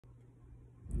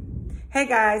Hey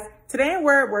guys, today in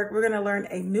Word Work, we're gonna learn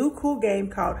a new cool game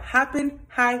called Hoppin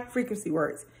High Frequency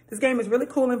Words. This game is really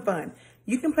cool and fun.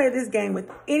 You can play this game with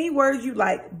any words you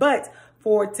like, but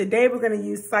for today, we're gonna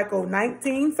use cycle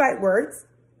 19 sight words,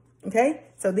 okay?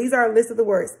 So these are a list of the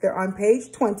words. They're on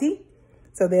page 20.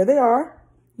 So there they are.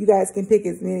 You guys can pick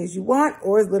as many as you want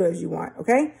or as little as you want,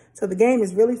 okay? So the game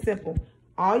is really simple.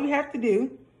 All you have to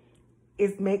do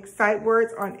is make sight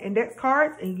words on index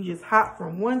cards and you just hop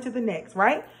from one to the next,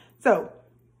 right? So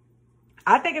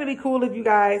I think it'd be cool if you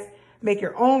guys make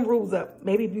your own rules up.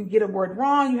 Maybe if you get a word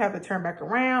wrong, you have to turn back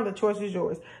around. The choice is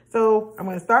yours. So I'm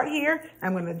going to start here.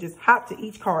 I'm going to just hop to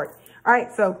each card. All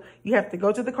right. So you have to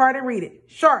go to the card and read it.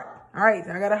 Sharp. All right.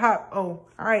 So I got to hop. Oh,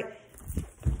 all right.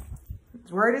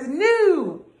 This word is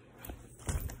new.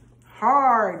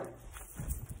 Hard.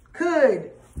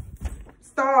 Could.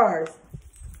 Stars.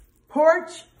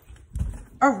 Porch.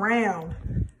 Around.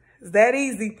 It's that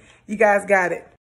easy. You guys got it.